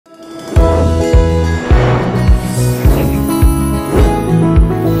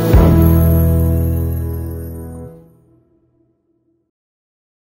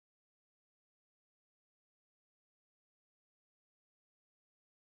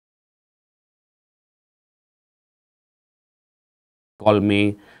called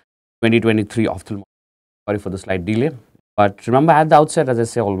May 2023 Ophthalmology. Sorry for the slight delay. But remember, at the outset, as I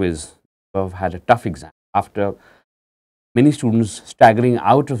say always, we've had a tough exam. After many students staggering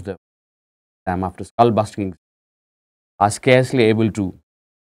out of the exam after skull-busting are scarcely able to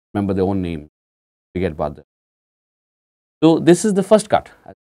remember their own name, forget about them. So this is the first cut.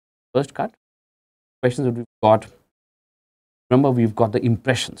 First cut, questions that we've got. Remember, we've got the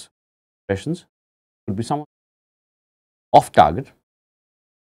impressions. Impressions could be somewhat off target.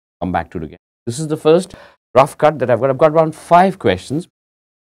 Come back to it again. This is the first rough cut that I've got. I've got around 5 questions,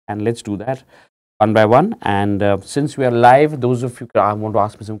 and let's do that one by one. And since we are live, those of you who want to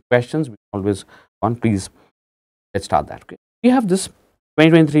ask me some questions, we always want, please, let's start that. Okay. We have this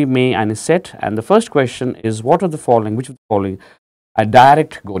 2023 May INI-CET, and the first question is, what are the following, which of the following a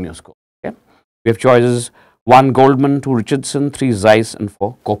direct gonioscope? Okay. We have choices 1 Goldman, 2 Richardson, 3 Zeiss, and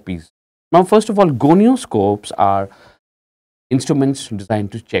 4 Copies. Now, first of all, gonioscopes are instruments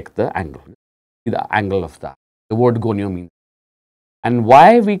designed to check the angle of the eye. The word gonio means. And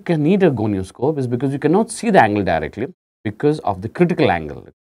why we can need a gonioscope is because you cannot see the angle directly because of the critical angle.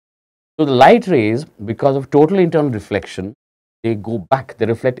 So the light rays, because of total internal reflection, they go back, they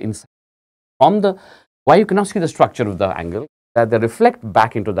reflect inside. From the, why you cannot see the structure of the angle, that they reflect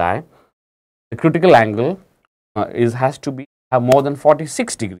back into the eye. The critical angle has to have more than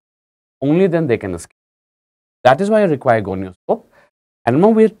 46 degrees. Only then they can escape. That is why I require gonioscope. And now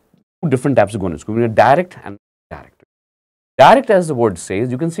we have 2 different types of gonioscope. We have direct and indirect. Direct, as the word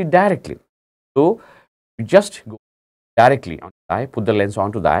says, you can see directly. So you just go directly on the eye, put the lens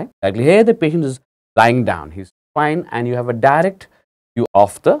onto the eye. Directly here, the patient is lying down. He's fine, and you have a direct view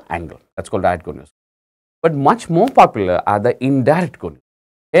of the angle. That's called direct gonioscope. But much more popular are the indirect gonioscope.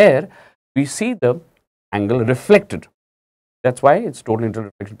 Here, we see the angle reflected. That's why it's total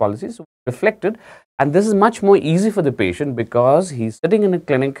internal reflection policy. So reflected, and this is much more easy for the patient because he's sitting in a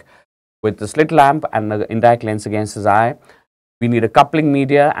clinic with a slit lamp and an indirect lens against his eye. We need a coupling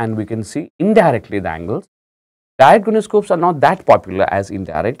media, and we can see indirectly the angles. Direct gonioscopes are not that popular as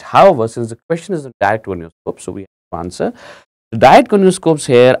indirect. However, since the question is a direct gonioscope, so we have to answer. The direct gonioscopes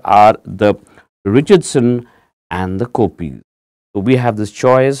here are the Richardson and the Copies. So we have this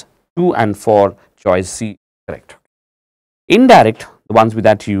choice 2 and 4, choice C, correct. Indirect, the ones we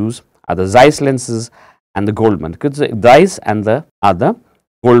that use are the Zeiss lenses and the Goldman. Because the Zeiss and the other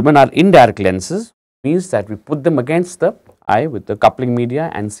Goldman are indirect lenses, means that we put them against the eye with the coupling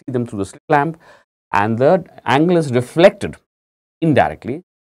media and see them through the slit lamp, and the angle is reflected indirectly.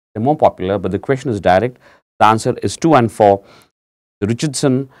 They're more popular, but the question is direct. The answer is 2 and 4, the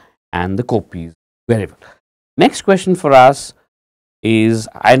Richardson and the Copies. Very well. Next question for us is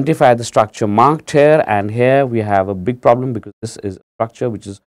identify the structure marked here, and here we have a big problem because this is a structure which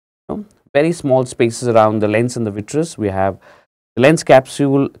is very small spaces around the lens and the vitreous. We have the lens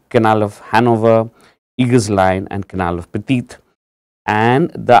capsule, canal of Hanover, Eagle's line, and canal of Petit.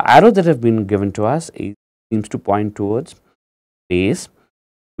 And the arrow that have been given to us seems to point towards space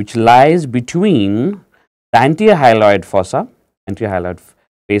which lies between the anterior hyaloid fossa, anterior hyaloid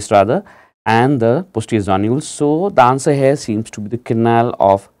face rather, and the posterior zonules. So the answer here seems to be the canal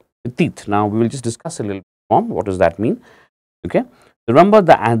of Petit. Now we will just discuss a little bit more. What does that mean? Okay. Remember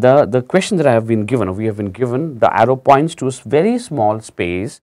the question that I have been given, or we have been given, the arrow points to a very small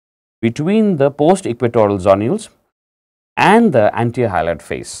space between the post-equatorial zonules and the anterior hyaloid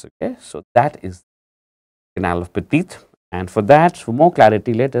face. Okay, so that is the canal of Petit. And for that, for more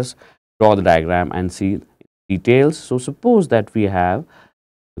clarity, let us draw the diagram and see details. So suppose that we have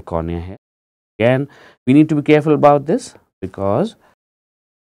the cornea here. Again, we need to be careful about this because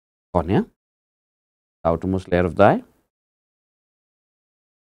cornea, the outermost layer of the eye,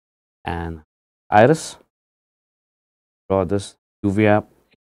 and iris, draw this uvea,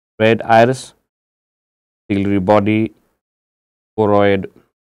 red iris, ciliary body, choroid,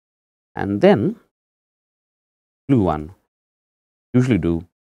 and then blue one. Usually do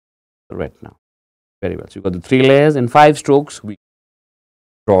the retina. Very well. So you got the 3 layers in 5 strokes. We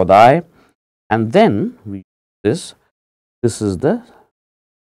draw the eye, and then we this is the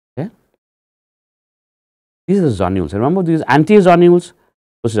these are the zonules. Remember these anterior zonules.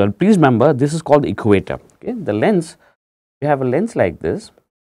 Please remember, this is called the equator. Okay, the lens, we have a lens like this.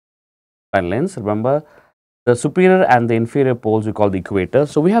 By lens, remember the superior and the inferior poles we call the equator.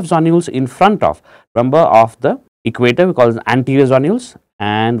 So we have zonules in front of, remember, of the equator, we call it anterior zonules,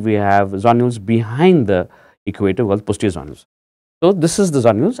 and we have zonules behind the equator, we call posterior zonules. So this is the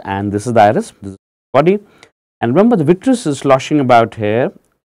zonules, and this is the iris, this is the body. And remember, the vitreous is sloshing about here.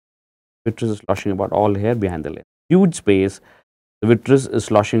 Vitreous is sloshing about all here behind the lens. Huge space. The vitreous is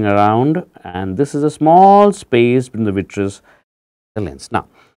sloshing around, and this is a small space between the vitreous the lens. Now,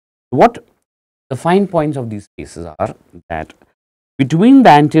 what the fine points of these spaces are that between the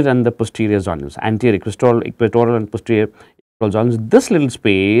anterior and the posterior zonules, anterior equatorial and posterior equatorial zonules, this little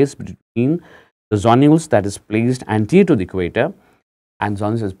space between the zonules that is placed anterior to the equator and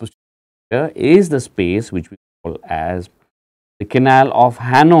zonules as posterior is the space which we call as the canal of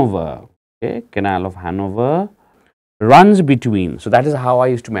Hanover. Okay, canal of Hanover runs between. So that is how I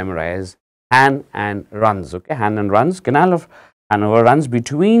used to memorize Han and runs. Okay, Han and runs. Canal of Hanover runs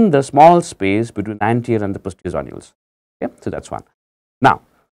between the small space between the anterior and the posterior zonules. Okay, so that's one. Now,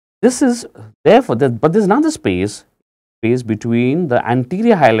 this is therefore, but there is another space between the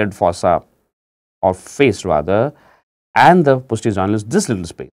anterior hyaloid fossa or face rather and the posterior zonules, this little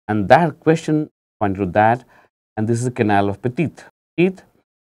space, and that question pointed to that, and this is the canal of Petit. Petit,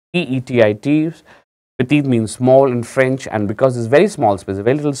 P-E-T-I-T. Petit means small in French, and because this very small space, a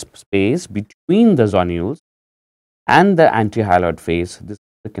very little space between the zonules and the anterior hyaloid face, this is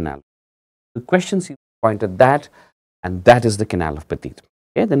the canal. The question seems to point at that, and that is the canal of Petit.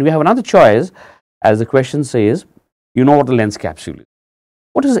 Okay, then we have another choice, as the question says, you know what the lens capsule is.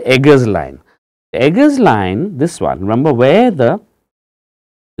 What is Egger's line? The Egger's line, this one, remember where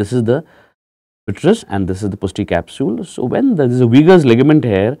this is the vitreous and this is the posterior capsule. So when there is a Weger's ligament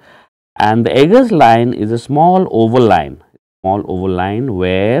here, and the Egger's line is a small oval line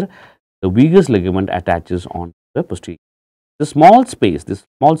where the Weger's ligament attaches on the posterior. The small space, this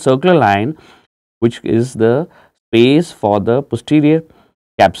small circular line, which is the space for the posterior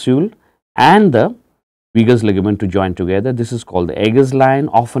capsule and the Weger's ligament to join together. This is called the Egger's line.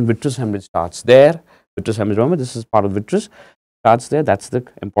 Often vitreous hemorrhage starts there. Vitreous hemorrhage, remember, this is part of vitreous, starts there. That's the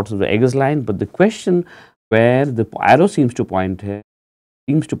importance of the Egger's line. But the question where the arrow seems to point here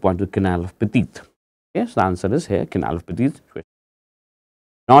seems to point to the canal of Petit. Yes, the answer is here, canal of Petit.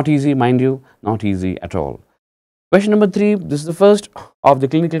 Not easy, mind you, not easy at all. Question number 3, this is the first of the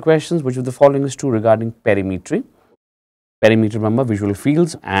clinical questions, which of the following is true regarding perimetry. Perimetry, remember, visual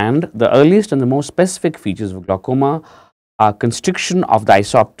fields, and the earliest and the most specific features of glaucoma are constriction of the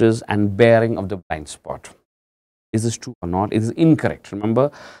isopters and bearing of the blind spot. Is this true or not? It is incorrect. Remember,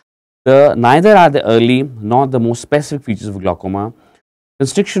 neither are the early nor the most specific features of glaucoma.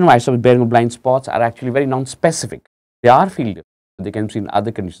 Constriction of isopters, bearing of blind spots are actually very non-specific. They are field different. They can be seen in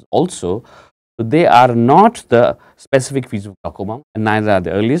other conditions also. So they are not the specific features of glaucoma, and neither are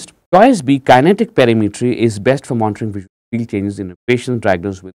the earliest. Choice B, kinetic perimetry is best for monitoring visual field changes in a patient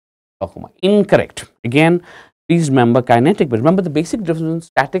diagnosed with glaucoma. Incorrect. Again, please remember kinetic, but remember the basic difference between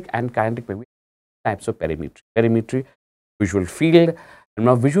static and kinetic perimetry. Types of perimetry. Perimetry, visual field.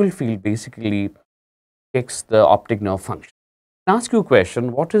 Remember, visual field basically checks the optic nerve function. I ask you a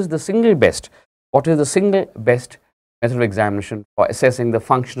question: what is the single best? What is the single best method of examination for assessing the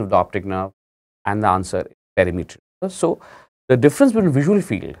function of the optic nerve? And the answer is perimetry. So the difference between visual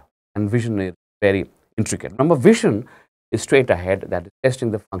field and vision is very intricate. Remember, vision is straight ahead, that is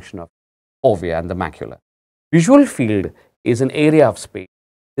testing the function of fovea and the macula. Visual field is an area of space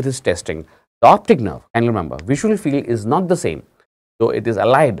that is testing the optic nerve. And remember, visual field is not the same, though it is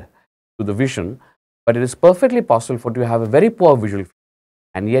allied to the vision, but it is perfectly possible for you to have a very poor visual field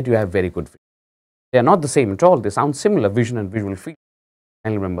and yet you have very good vision. They are not the same at all. They sound similar, vision and visual field.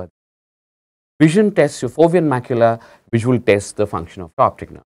 And remember, vision tests your fovea and macula, visual tests the function of the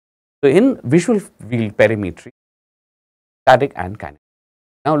optic nerve. So in visual field perimetry, static and kinetic.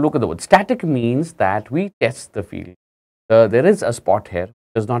 Now look at the word. Static means that we test the field. There is a spot here,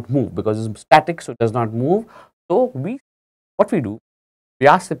 does not move because it's static, so it does not move. So what we do, we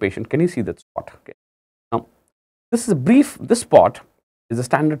ask the patient, can you see that spot? Okay. Now this is a brief. This spot is a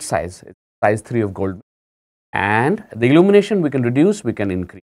standard size. It's size 3 of Goldman, and the illumination we can reduce, we can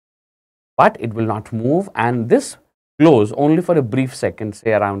increase, but it will not move, and this glows only for a brief second,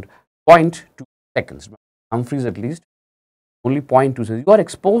 say around 0.2 seconds. Humphreys at least only 0.2 seconds. You are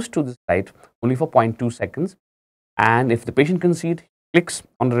exposed to this light only for 0.2 seconds, and if the patient can see it, he clicks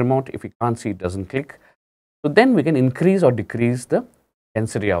on the remote. If he can't see it, doesn't click. So then we can increase or decrease the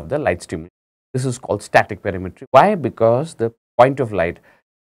density of the light stimulus. This is called static perimetry. Why? Because the point of light is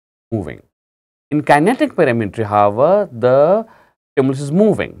moving. In kinetic perimetry, however, the stimulus is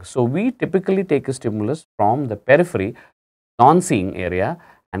moving. So we typically take a stimulus from the periphery, non-seeing area,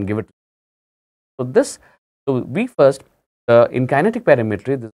 and give it. So we first, in kinetic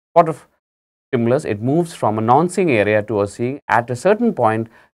perimetry, this sort of stimulus, it moves from a non-seeing area to a seeing. At a certain point,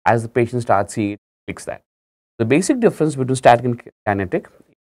 as the patient starts seeing it, fix that. The basic difference between static and kinetic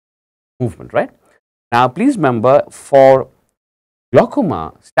movement, right? Now, please remember, for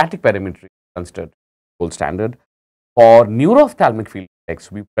glaucoma, static perimetry is considered gold standard. For neuroophthalmic field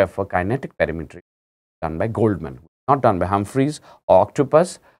defects, we prefer kinetic perimetry done by Goldman. not done by Humphreys or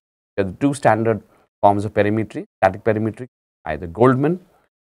octopus. There are the two standard forms of perimetry, static perimetry, either Goldman,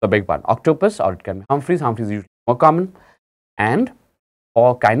 the big one, octopus, or it can be Humphreys. Humphreys is usually more common, and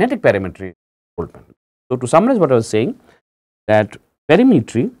or kinetic perimetry, Goldman. So to summarize what I was saying, that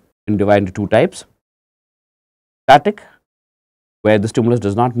perimetry can divide into two types: static, where the stimulus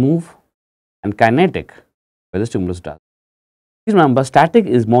does not move, and kinetic, where the stimulus does. Please remember, static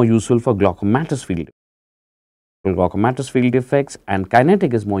is more useful for glaucomatous field effects, and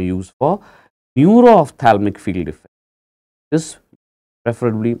kinetic is more used for neuro-ophthalmic field effects. This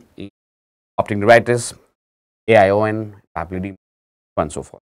preferably in optic neuritis, AION, papilledema, so on and so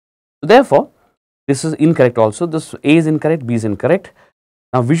forth. So therefore, this is incorrect also. This A is incorrect, B is incorrect.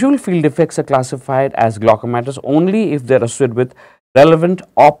 Now, visual field effects are classified as glaucomatous only if they are associated with relevant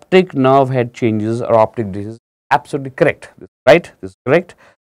optic nerve head changes or optic disease. Absolutely correct. This is right. This is correct.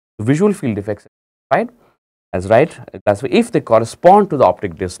 The visual field effects are classified as right if they correspond to the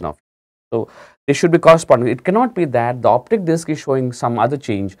optic disc nerve. So they should be corresponding. It cannot be that the optic disc is showing some other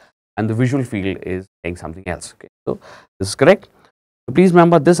change and the visual field is saying something else. Okay. So this is correct. So please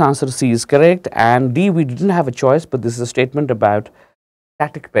remember, this answer C is correct, and D, we didn't have a choice, but this is a statement about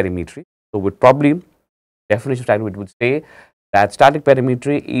static perimetry. So with probably definition of static, it would say that static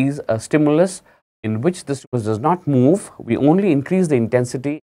perimetry is a stimulus in which the stimulus does not move. We only increase the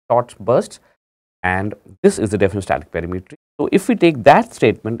intensity, short bursts, and this is the definition of static perimetry. So if we take that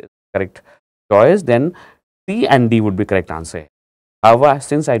statement as correct choice, then C and D would be correct answer. However,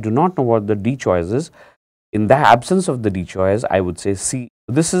 since I do not know what the D choice is, in the absence of the D choice, I would say C.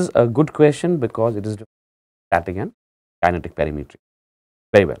 This is a good question because it is static and kinetic perimetry.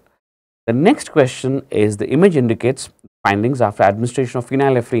 Very well. The next question is, the image indicates findings after administration of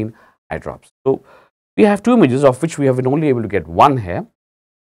phenylephrine eye drops. So we have two images, of which we have been only able to get one here,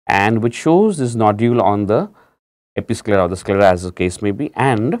 and which shows this nodule on the episclera or the sclera, as the case may be,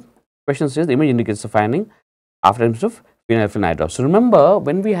 and the question says the image indicates the finding after administration of phenylephrine eye drops. So remember,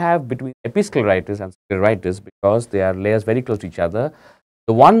 when we have between episcleritis and scleritis, because they are layers very close to each other,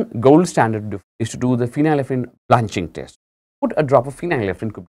 the one gold standard is to do the phenylephrine blanching test. Put a drop of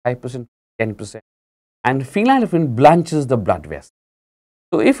phenylephrine, could be 5%, 10%, and phenylephrine blanches the blood vessel.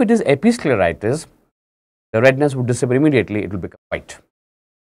 So if it is episcleritis, the redness would disappear immediately, it will become white.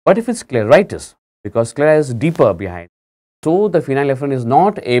 But if it's scleritis, because sclera is deeper behind, so the phenylephrine is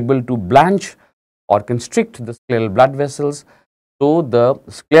not able to blanch or constrict the scleral blood vessels, so the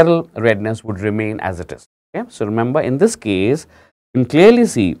scleral redness would remain as it is. Okay? So remember, in this case, you can clearly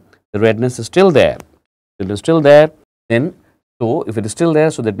see the redness is still there. It is still there. Then, so if it is still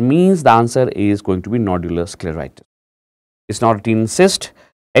there, so that means the answer is going to be nodular scleritis. It's not a routine cyst.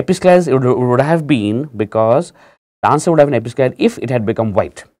 Episcleritis it would have been, because the answer would have been episcleritis if it had become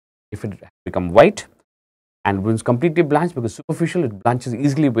white. If it had become white and was completely blanched, because superficial, it blanches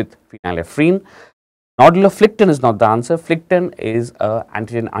easily with phenylephrine. Nodular flicton is not the answer. Flicton is an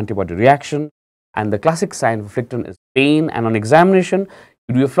antigen-antibody reaction, and the classic sign for flicton is pain. And on examination,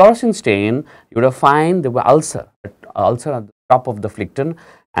 you do a fluorescein stain, you would have find there were ulcer at the top of the flicton,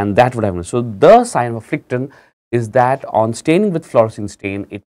 and that would have. So the sign of flicton is that on staining with fluorescein stain,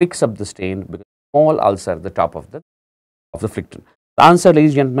 it picks up the stain because small ulcer at the top of the flicton. The answer,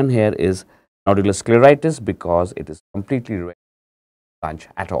 ladies and gentlemen, here is nodular scleritis, because it is completely red, blanch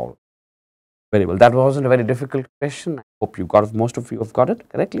at all. Very well. That wasn't a very difficult question. I hope you got it. Most of you have got it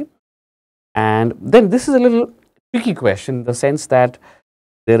correctly. And then this is a little tricky question in the sense that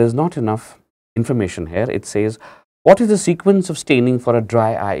there is not enough information here. It says, what is the sequence of staining for a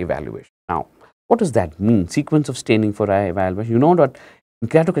dry eye evaluation? Now, what does that mean? Sequence of staining for eye evaluation. You know that in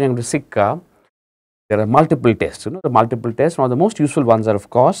keratoconjunctival sicca, there are multiple tests. You know the multiple tests. One of the most useful ones are, of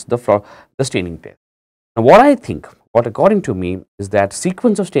course, the staining test. Now, what I think, what according to me, is that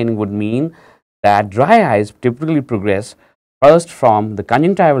sequence of staining would mean that dry eyes typically progress first from the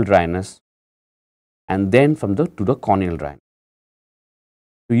conjunctival dryness and then from to the corneal dryness.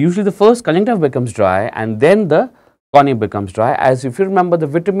 So usually the first conjunctiva becomes dry and then the cornea becomes dry. As if you remember, the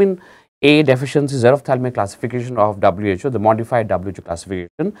vitamin A deficiency xerophthalmic classification of WHO, the modified WHO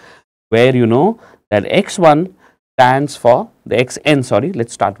classification, where you know that X1 stands for the XN, sorry,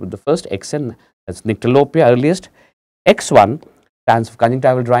 let's start with the first XN, that's nyctalopia earliest. X1 stands for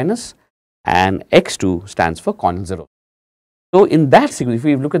conjunctival dryness and X2 stands for corneal xerophthalmia. So in that sequence, if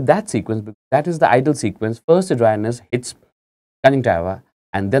we look at that sequence, that is the ideal sequence. First the dryness hits conjunctiva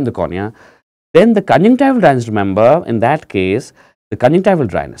and then the cornea. Then the conjunctival dryness, remember, in that case, the conjunctival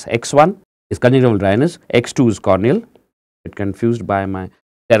dryness, X1 is conjunctival dryness, X2 is corneal. Get confused by my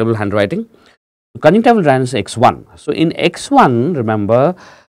terrible handwriting. So conjunctival dryness X1. So in X1, remember,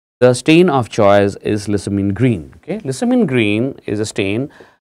 the stain of choice is lissamine green. Okay, lissamine green is a stain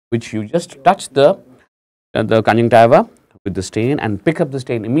which you just touch the conjunctiva with the stain and pick up the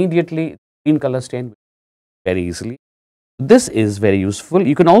stain immediately. Green color stain very easily. This is very useful.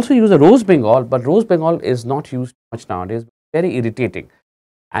 You can also use a rose bengal, but rose bengal is not used much nowadays. Very irritating,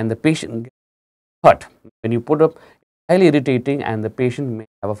 and the patient gets hurt when you put up. Highly irritating, and the patient may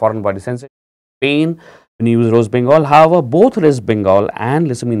have a foreign body sensation, pain when you use rose bengal. However, both rose bengal and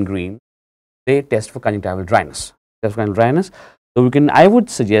lissamine green, they test for conjunctival dryness. So I would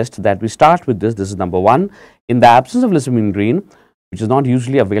suggest that we start with this. This is number one. In the absence of lissamine green, which is not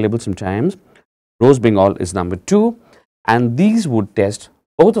usually available sometimes, rose bengal is number two, and these would test.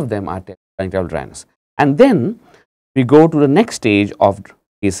 Both of them are test conjunctival dryness, and then we go to the next stage of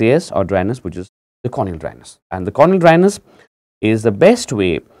ACS or dryness, which is the corneal dryness. And the corneal dryness is the best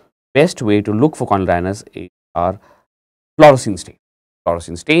way to look for corneal dryness is our fluorescein stain.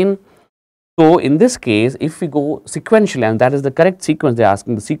 Fluorescein stain. So in this case, if we go sequentially, and that is the correct sequence, they are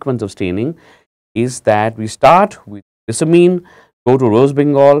asking the sequence of staining, is that we start with lissamine, go to rose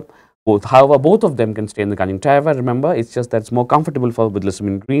bengal. However, both of them can stain the conjunctiva. Remember, it's just that it's more comfortable with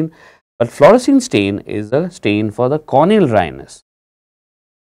lissamine green. But fluorescein stain is a stain for the corneal dryness.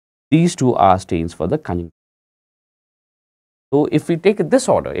 These two are stains for the conjunctiva. So if we take it this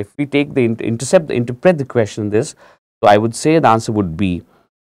order, if we take the interpret the question this, so I would say the answer would be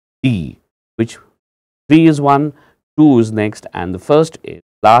D, which 3 is 1, 2 is next, and the first is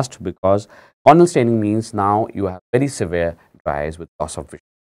last, because corneal staining means now you have very severe dry eyes with loss of vision.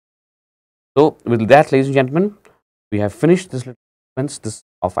 So with that, ladies and gentlemen, we have finished this little sequence. This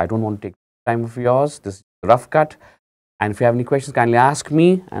of I don't want to take time of yours. This is a rough cut. And if you have any questions, kindly ask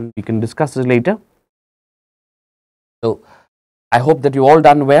me and we can discuss this later. So I hope that you all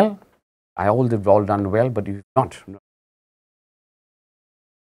done well. I hope you've all done well, but you've not.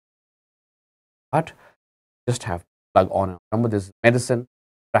 But just have to plug on. Remember, this is medicine,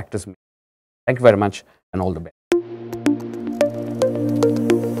 practice. Thank you very much and all the best.